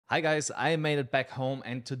Hi guys, I made it back home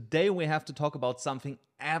and today we have to talk about something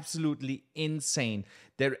absolutely insane.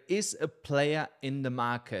 There is a player in the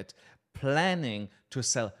market planning to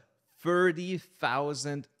sell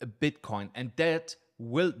 30,000 Bitcoin, and that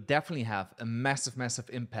will definitely have a massive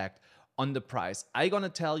impact on the price. I'm gonna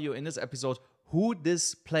tell you in this episode who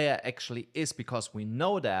this player actually is, because we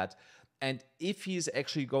know that, and if he's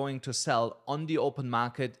actually going to sell on the open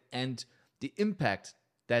market and the impact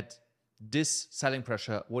that this selling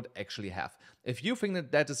pressure would actually have. If you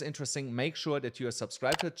think that is interesting, make sure that you are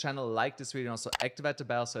subscribed to the channel, like this video, and also activate the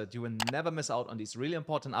bell so that you will never miss out on these really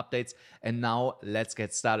important updates. And now let's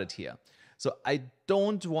get started here. So I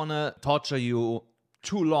don't want to torture you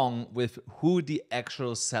too long with who the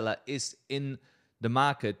actual seller is in the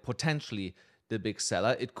market, potentially the big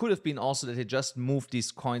seller. It could have been also that they just moved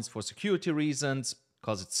these coins for security reasons,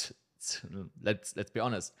 because let's be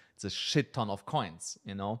honest, it's a shit ton of coins,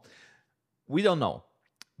 you know. We don't know,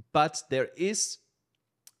 but there is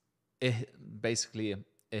basically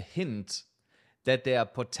a hint that they are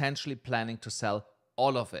potentially planning to sell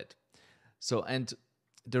all of it. So, and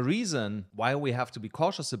the reason why we have to be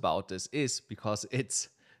cautious about this is because it's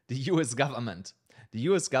the US government. The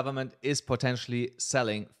US government is potentially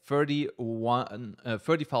selling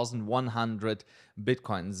 30,100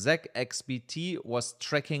 Bitcoin. ZachXBT was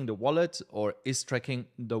tracking the wallet, or is tracking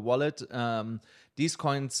the wallet. These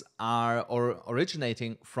coins are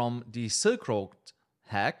originating from the Silk Road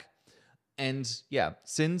hack. And yeah,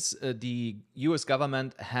 since the US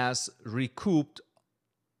government has recouped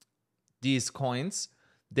these coins,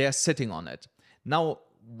 they're sitting on it. Now,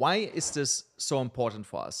 why is this so important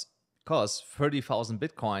for us? Because 30,000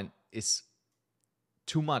 Bitcoin is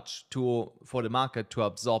too much for the market to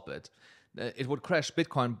absorb it. It would crash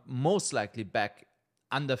Bitcoin most likely back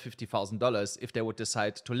under $50,000 if they would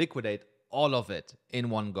decide to liquidate all of it in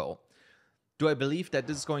one go. Do I believe that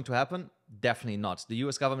this is going to happen? Definitely not. The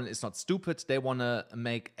US government is not stupid. They want to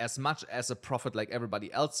make as much as a profit like everybody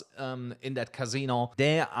else in that casino.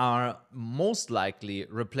 They are most likely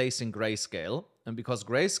replacing Grayscale, and because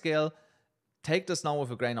Grayscale, take this now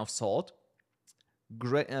with a grain of salt,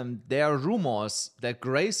 there are rumors that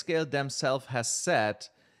Grayscale themselves has said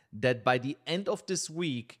that by the end of this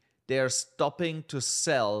week, they're stopping to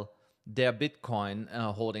sell their Bitcoin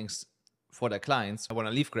holdings for their clients. I want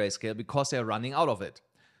to leave Grayscale because they're running out of it.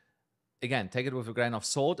 Again, take it with a grain of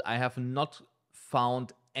salt. I have not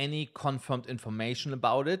found any confirmed information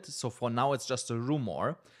about it. So for now, it's just a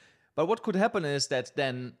rumor. But what could happen is that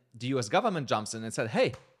then the US government jumps in and said,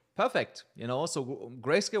 hey, perfect, you know, so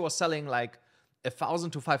Grayscale was selling like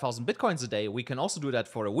 1,000 to 5,000 Bitcoins a day. We can also do that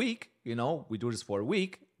for a week, you know, we do this for a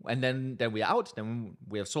week, and then we're out, then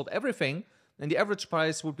we have sold everything, and the average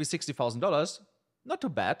price would be $60,000. Not too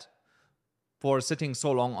bad for sitting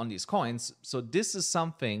so long on these coins. So this is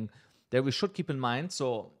something that we should keep in mind.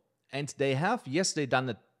 So, and they have yesterday done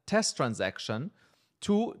a test transaction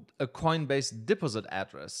to a Coinbase deposit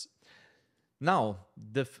address. Now,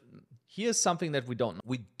 here's something that we don't know.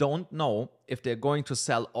 We don't know if they're going to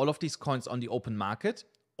sell all of these coins on the open market,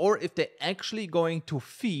 or if they're actually going to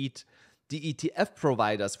feed the ETF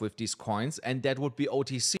providers with these coins, and that would be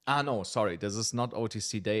OTC. No, sorry, this is not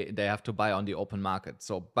OTC. They have to buy on the open market.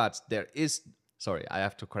 So, but there is, sorry, I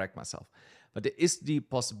have to correct myself. But there is the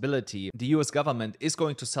possibility the US government is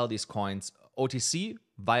going to sell these coins OTC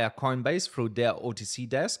via Coinbase through their OTC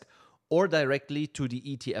desk, or directly to the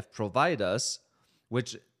ETF providers,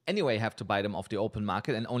 which anyway have to buy them off the open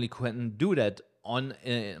market and only can do that on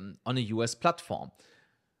a US platform.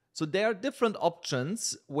 So there are different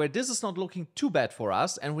options where this is not looking too bad for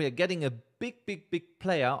us, and we are getting a big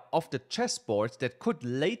player off the chessboard that could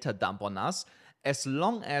later dump on us, as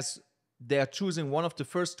long as they're choosing one of the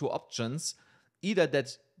first two options, either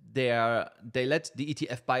that they let the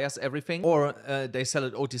ETF buyers everything, or they sell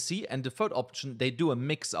it OTC, and the third option, they do a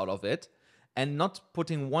mix out of it and not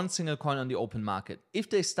putting one single coin on the open market. If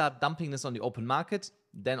they start dumping this on the open market,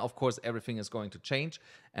 then of course everything is going to change,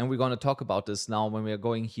 and we're going to talk about this now when we are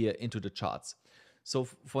going here into the charts. So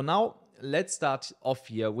for now, let's start off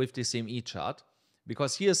here with the CME chart,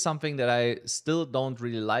 because here's something that I still don't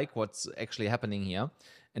really like what's actually happening here,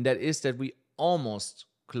 and that is that we almost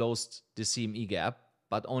closed the CME gap,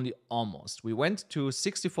 but only almost. We went to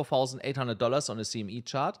 $64,800 on the CME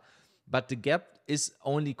chart, but the gap is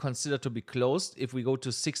only considered to be closed if we go to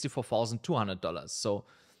 $64,200. So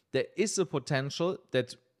there is a potential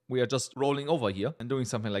that we are just rolling over here and doing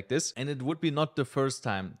something like this. And it would be not the first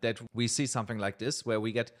time that we see something like this, where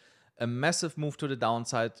we get a massive move to the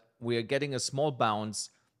downside, we are getting a small bounce,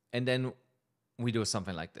 and then we do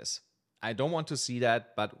something like this. I don't want to see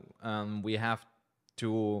that, but we have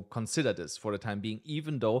to consider this for the time being,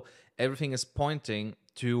 even though everything is pointing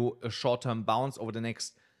to a short-term bounce over the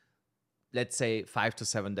next, let's say, 5 to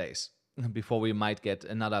 7 days before we might get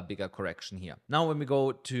another bigger correction here. Now, when we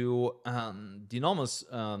go to the normal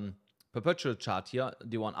perpetual chart here,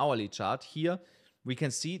 the 1 hourly chart here, we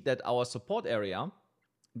can see that our support area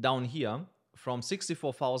down here from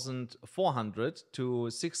 $64,400 to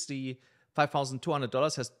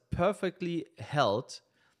 $65,200 has perfectly held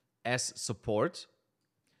as support,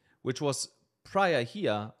 which was prior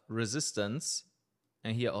here resistance,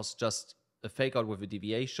 and here was just a fake out with a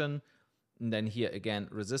deviation, and then here again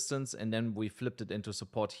resistance, and then we flipped it into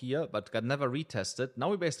support here, but got never retested. Now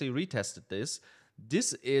we basically retested this.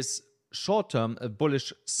 This is short-term a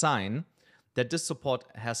bullish sign that this support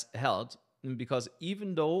has held, because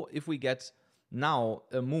even though if we get now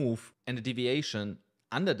a move and a deviation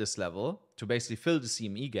under this level to basically fill the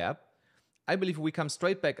CME gap, I believe we come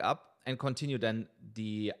straight back up and continue then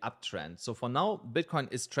the uptrend. So for now,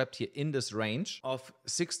 Bitcoin is trapped here in this range of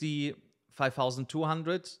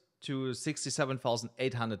 $65,200 to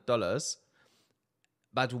 $67,800.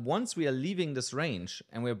 But once we are leaving this range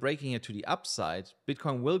and we're breaking it to the upside,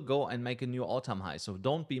 Bitcoin will go and make a new all-time high. So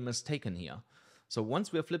don't be mistaken here. So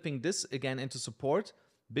once we're flipping this again into support,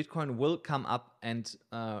 Bitcoin will come up and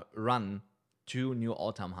run to new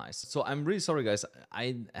all-time highs. So I'm really sorry, guys.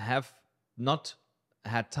 I have not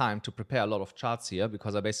had time to prepare a lot of charts here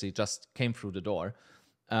because I basically just came through the door.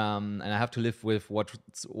 And I have to live with what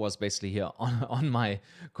was basically here on my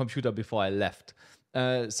computer before I left.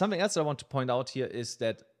 Something else I want to point out here is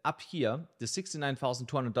that up here, the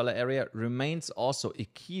 $69,200 area remains also a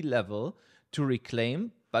key level to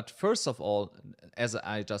reclaim. But first of all, as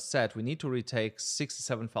I just said, we need to retake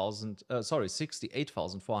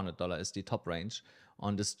 $68,400 is the top range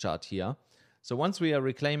on this chart here. So once we are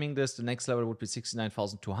reclaiming this, the next level would be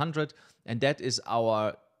 69,200, and that is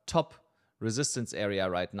our top resistance area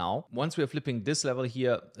right now. Once we are flipping this level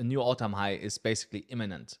here, a new all-time high is basically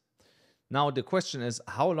imminent. Now the question is,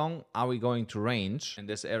 how long are we going to range in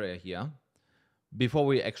this area here before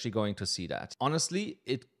we're actually going to see that? Honestly,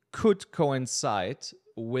 it could coincide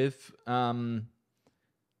with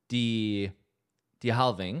the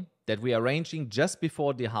halving, that we are ranging just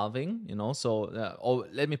before the halving, you know. So, or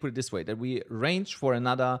let me put it this way, that we range for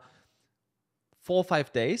another 4 or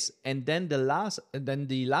 5 days, and then the last 10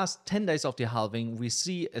 days of the halving, we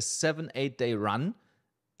see a 7-8 day run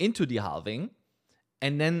into the halving,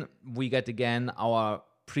 and then we get again our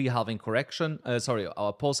pre-halving correction,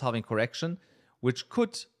 our post-halving correction, which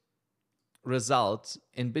could result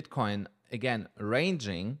in Bitcoin again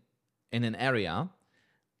ranging in an area.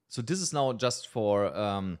 So this is now just for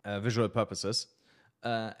visual purposes.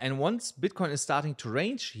 And once Bitcoin is starting to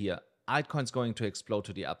range here, altcoin's going to explode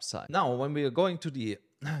to the upside. Now, when we are going to the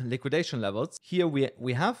liquidation levels, here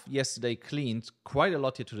we have yesterday cleaned quite a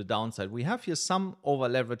lot here to the downside. We have here some over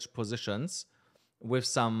leveraged positions with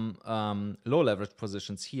some low leverage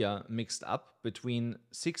positions here mixed up between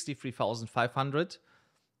 63,500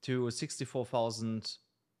 to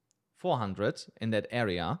 64,400 in that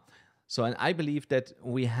area. So, and I believe that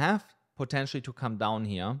we have potentially to come down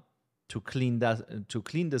here to clean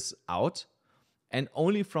this out. And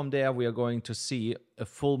only from there, we are going to see a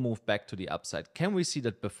full move back to the upside. Can we see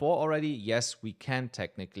that before already? Yes, we can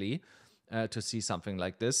technically to see something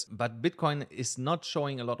like this. But Bitcoin is not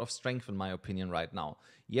showing a lot of strength, in my opinion, right now.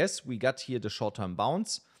 Yes, we got here the short-term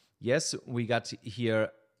bounce. Yes, we got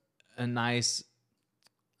here a nice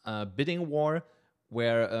bidding war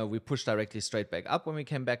where we pushed directly straight back up when we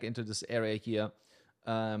came back into this area here.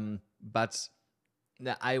 But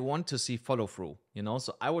I want to see follow through, you know.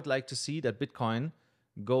 So I would like to see that Bitcoin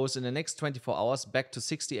goes in the next 24 hours back to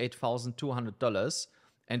 $68,200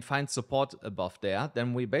 and finds support above there.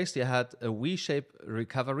 Then we basically had a V-shaped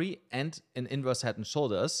recovery and an inverse head and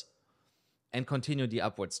shoulders and continue the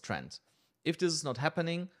upwards trend. If this is not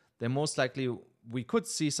happening, then most likely we could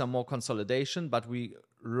see some more consolidation, but we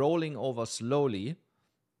rolling over slowly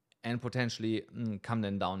and potentially come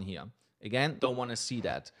then down here. Again, don't want to see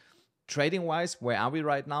that. Trading wise, where are we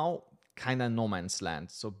right now? Kind of no man's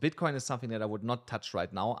land. So Bitcoin is something that I would not touch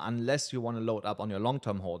right now unless you want to load up on your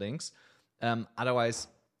long-term holdings. Otherwise,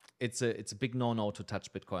 it's a big no-no to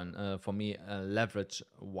touch Bitcoin for me, leverage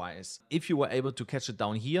wise. If you were able to catch it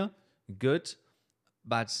down here, good.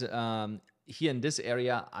 But here in this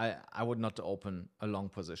area, I would not open a long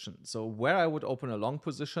position. So where I would open a long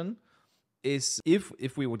position is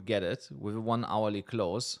if we would get it with a 1 hourly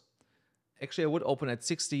close. Actually, I would open at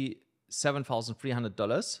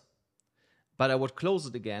 $67,300, but I would close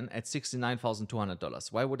it again at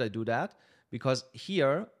 $69,200. Why would I do that? Because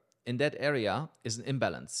here in that area is an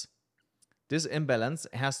imbalance. this imbalance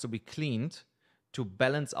has to be cleaned to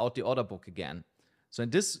balance out the order book again. So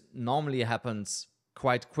this normally happens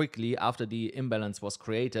quite quickly after the imbalance was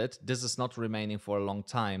created. This is not remaining for a long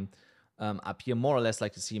time up here, more or less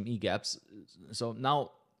like the CME gaps. So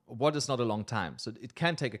now, what is not a long time? So it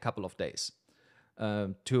can take a couple of days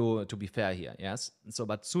to be fair here, yes? So,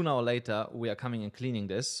 but sooner or later, we are coming and cleaning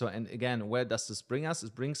this. So, and again, where does this bring us?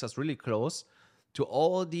 It brings us really close to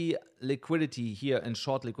all the liquidity here in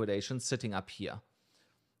short liquidation sitting up here.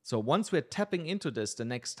 So once we're tapping into this the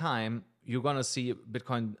next time, you're going to see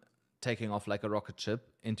Bitcoin taking off like a rocket ship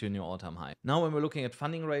into a new all-time high. Now, when we're looking at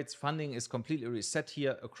funding rates, funding is completely reset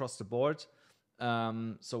here across the board.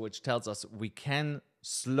 So which tells us we can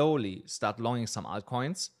slowly start longing some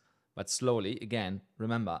altcoins, but slowly. Again,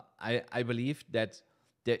 remember, I believe that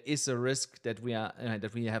there is a risk that we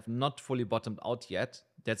have not fully bottomed out yet.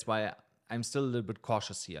 That's why I'm still a little bit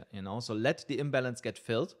cautious here, you know. So let the imbalance get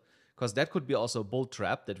filled, because that could be also a bull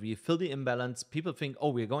trap, that we fill the imbalance. People think, oh,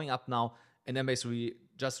 we're going up now, and then basically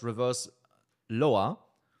just reverse lower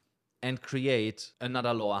and create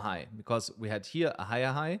another lower high, because we had here a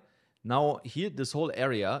higher high. Now here, this whole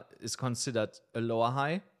area is considered a lower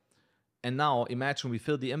high. And now imagine we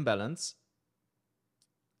fill the imbalance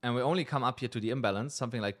and we only come up here to the imbalance,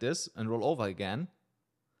 something like this, and roll over again.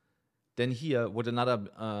 Then here would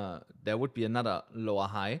there would be another lower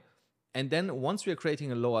high. And then once we are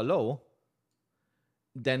creating a lower low,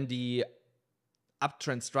 then the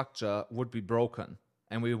uptrend structure would be broken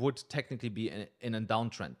and we would technically be in a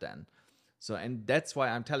downtrend then. So, and that's why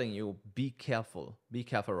I'm telling you, be careful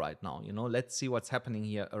right now. You know, let's see what's happening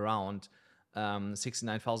here around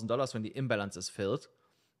 $69,000 when the imbalance is filled.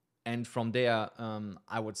 And from there,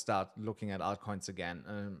 I would start looking at altcoins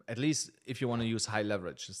again. At least if you want to use high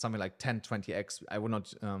leverage, something like 10, 20x. I would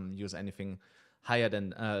not use anything higher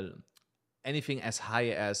than anything as high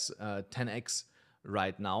as 10x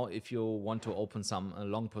right now if you want to open some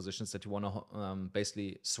long positions that you want to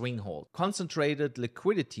basically swing hold. Concentrated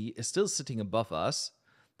liquidity is still sitting above us.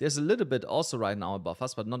 There's a little bit also right now above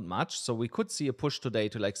us, but not much. So we could see a push today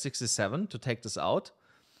to like 67 to take this out.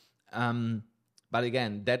 But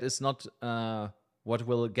again, that is not what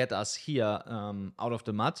will get us here out of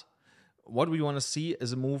the mud. What we want to see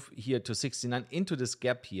is a move here to 69 into this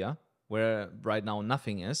gap here, where right now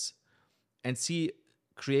nothing is, and see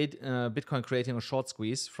Bitcoin creating a short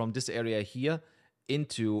squeeze from this area here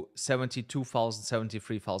into $72,000,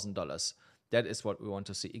 $73,000. That is what we want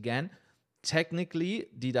to see. Again, technically,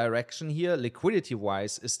 the direction here,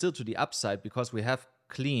 liquidity-wise, is still to the upside because we have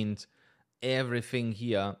cleaned everything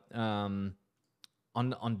here on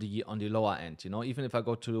the lower end. You know, even if I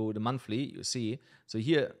go to the monthly, you see. So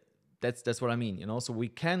here, that's what I mean. You know, so we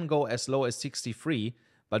can go as low as 63.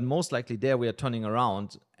 But most likely there we are turning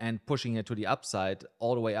around and pushing it to the upside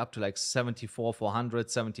all the way up to like 74, 400,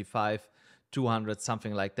 75, 200,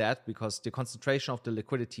 something like that, because the concentration of the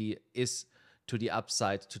liquidity is to the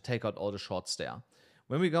upside to take out all the shorts there.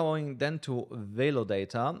 When we're going then to Velo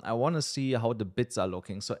data, I want to see how the bids are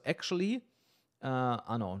looking. So actually,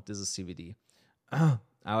 no, this is CVD.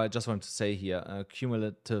 I just want to say here,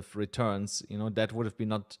 cumulative returns, you know, that would have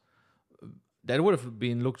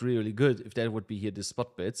been looked really good if that would be here the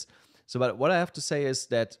spot bids. So, but what I have to say is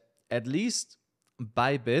that at least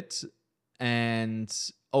BYBIT and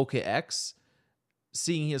OKX,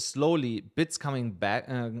 seeing here slowly bids coming back.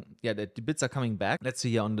 That the bids are coming back. Let's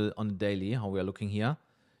see here on the daily how we are looking here.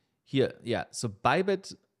 Here, yeah. So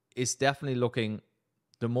BYBIT is definitely looking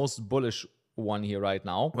the most bullish one here right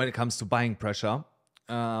now when it comes to buying pressure.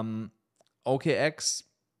 OKX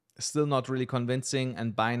still not really convincing,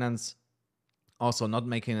 and Binance also not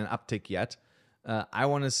making an uptick yet. I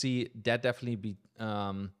want to see that definitely be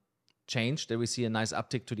changed, that we see a nice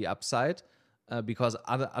uptick to the upside, because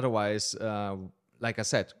otherwise, like I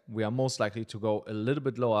said, we are most likely to go a little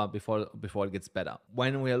bit lower before it gets better.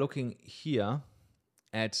 When we are looking here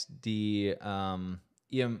at the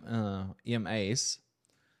EMAs,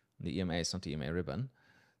 not the EMA ribbon.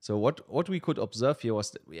 So what we could observe here was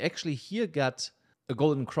that we actually here got a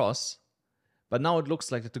golden cross. But now it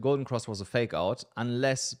looks like that the golden cross was a fake out,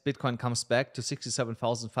 unless Bitcoin comes back to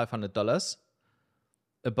 $67,500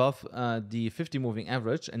 above the 50 moving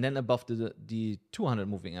average, and then above the 200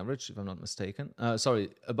 moving average, if I'm not mistaken.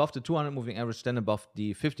 Above the 200 moving average, then above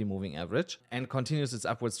the 50 moving average, and continues its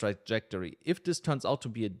upwards trajectory. If this turns out to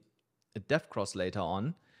be a death cross later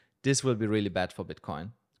on, this will be really bad for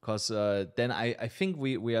Bitcoin, because then I think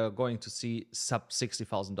we are going to see sub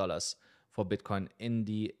 $60,000 for Bitcoin in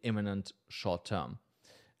the imminent short term.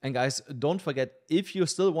 And guys, don't forget, if you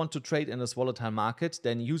still want to trade in this volatile market,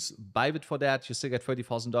 then use BYBIT for that. You still get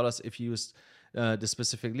 $30,000. If you use the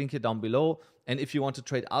specific link here down below. And if you want to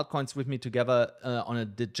trade altcoins with me together on a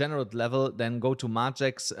degenerate level, then go to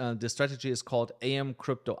Margex. The strategy is called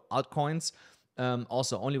AMCrypto altcoins.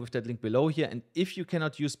 Also only with that link below here. And if you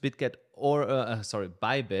cannot use BitGet or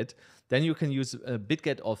BYBIT, then you can use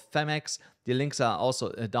BitGet or Phemex. The links are also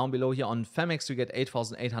down below here. On Phemex, you get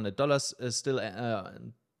 $8,800 still.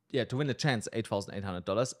 To win a chance,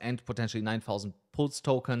 $8,800 and potentially 9,000 Pulse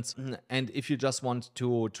tokens. And if you just want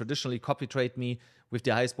to traditionally copy trade me with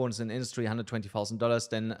the highest bonus in the industry, $120,000,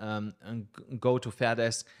 then go to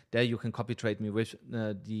FAIRDESK. There you can copy trade me with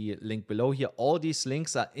the link below here. All these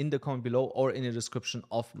links are in the comment below or in the description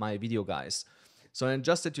of my video, guys. So then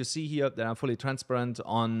just that you see here that I'm fully transparent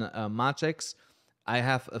on Margex. I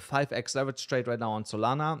have a 5x leverage trade right now on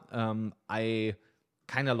Solana. I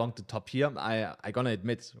kind of long the top here. I gonna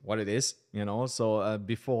admit what it is, you know. So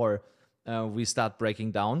before we start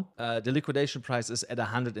breaking down, the liquidation price is at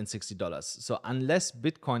 $160. So unless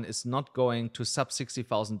Bitcoin is not going to sub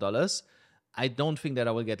 $60,000, I don't think that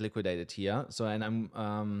I will get liquidated here. So and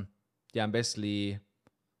I'm basically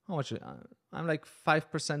how much? I'm like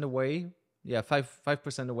 5% away. Yeah,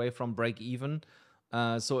 5% away from break even.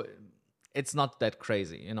 So it's not that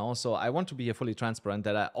crazy, you know. So I want to be fully transparent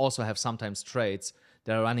that I also have sometimes trades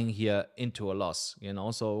that are running here into a loss, you know.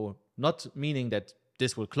 So not meaning that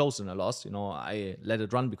this will close in a loss, you know. I let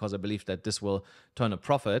it run because I believe that this will turn a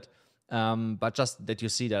profit. But just that you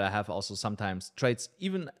see that I have also sometimes trades,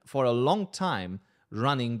 even for a long time,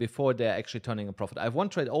 running before they're actually turning a profit. I have one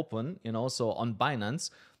trade open, you know, so on Binance.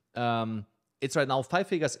 It's right now 5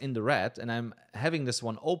 figures in the red, and I'm having this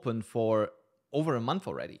one open for over a month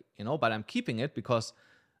already, you know, but I'm keeping it because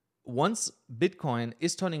once Bitcoin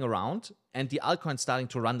is turning around and the altcoin starting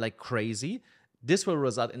to run like crazy, this will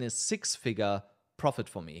result in a 6-figure profit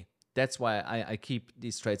for me. That's why I keep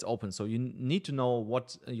these trades open. So you need to know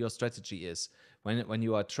what your strategy is when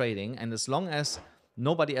you are trading. And as long as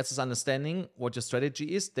nobody else is understanding what your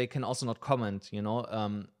strategy is, they can also not comment, you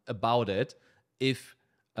know, about it. If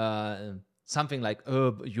something like,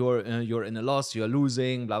 you're in a loss, you're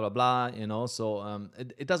losing, blah, blah, blah, you know. So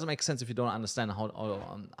it doesn't make sense if you don't understand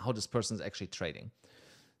how this person is actually trading.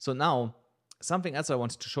 So now, something else I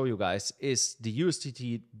wanted to show you guys is the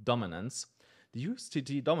USDT dominance. The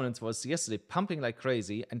USDT dominance was yesterday pumping like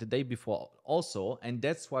crazy and the day before also, and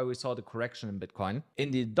that's why we saw the correction in Bitcoin.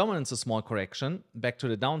 In the dominance, a small correction back to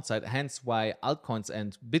the downside, hence why altcoins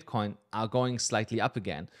and Bitcoin are going slightly up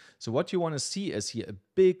again. So what you want to see is here a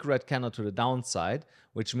big red candle to the downside,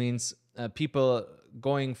 which means people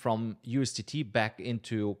going from USDT back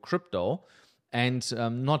into crypto and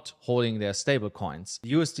not holding their stable coins.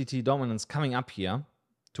 The USDT dominance coming up here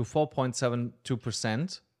to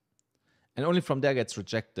 4.72%. And only from there gets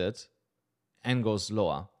rejected and goes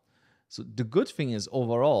lower. So the good thing is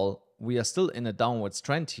overall, we are still in a downwards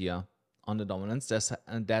trend here on the dominance.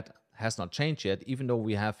 That has not changed yet, even though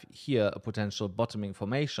we have here a potential bottoming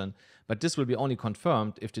formation. But this will be only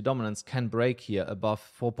confirmed if the dominance can break here above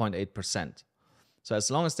 4.8%. So as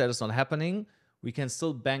long as that is not happening, we can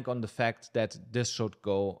still bank on the fact that this should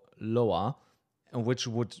go lower, which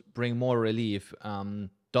would bring more relief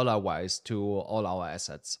dollar-wise to all our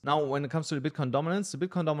assets. Now, when it comes to the Bitcoin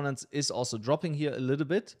dominance is also dropping here a little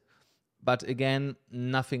bit. But again,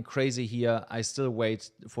 nothing crazy here. I still wait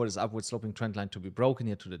for this upward sloping trend line to be broken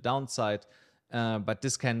here to the downside. But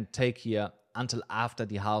this can take here until after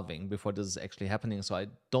the halving before this is actually happening. So I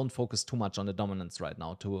don't focus too much on the dominance right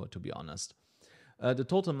now, to be honest. The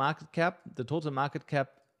total market cap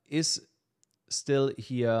is still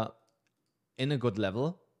here in a good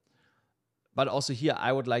level. But also here,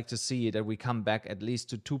 I would like to see that we come back at least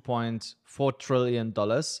to $2.4 trillion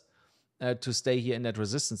to stay here in that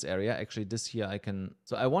resistance area. Actually, this here I can...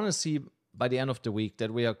 So I want to see by the end of the week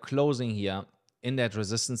that we are closing here in that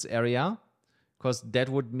resistance area, because that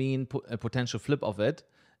would mean a potential flip of it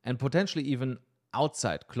and potentially even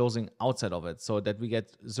closing outside of it, so that we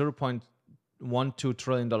get $0.12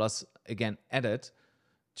 trillion again added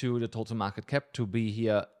to the total market cap to be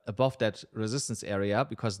here above that resistance area,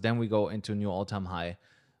 because then we go into new all-time high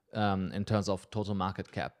in terms of total market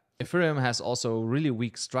cap. Ethereum has also really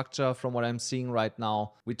weak structure from what I'm seeing right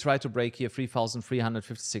now. We tried to break here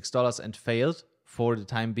 $3,356 and failed for the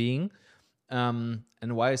time being. And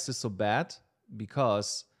why is this so bad?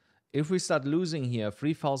 Because if we start losing here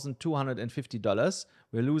 $3,250,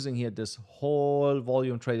 we're losing here this whole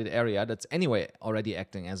volume traded area that's anyway already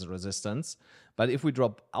acting as a resistance. But if we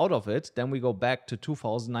drop out of it, then we go back to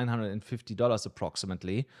 $2,950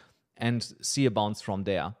 approximately and see a bounce from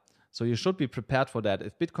there. So you should be prepared for that.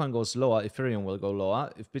 If Bitcoin goes lower, Ethereum will go lower.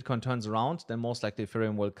 If Bitcoin turns around, then most likely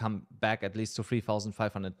Ethereum will come back at least to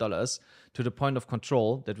 $3,500 to the point of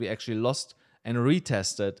control that we actually lost and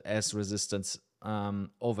retested as resistance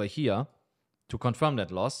over here to confirm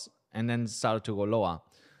that loss, and then started to go lower.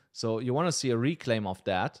 So you want to see a reclaim of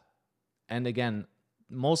that. And again,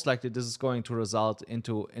 most likely this is going to result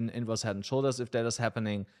into an inverse head and shoulders if that is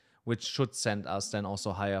happening, which should send us then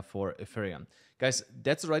also higher for Ethereum. Guys,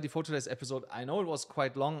 that's already for today's episode. I know it was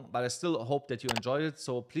quite long, but I still hope that you enjoyed it.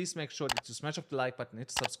 So please make sure that you smash up the like button, hit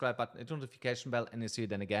the subscribe button, hit the notification bell, and I'll see you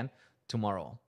then again tomorrow.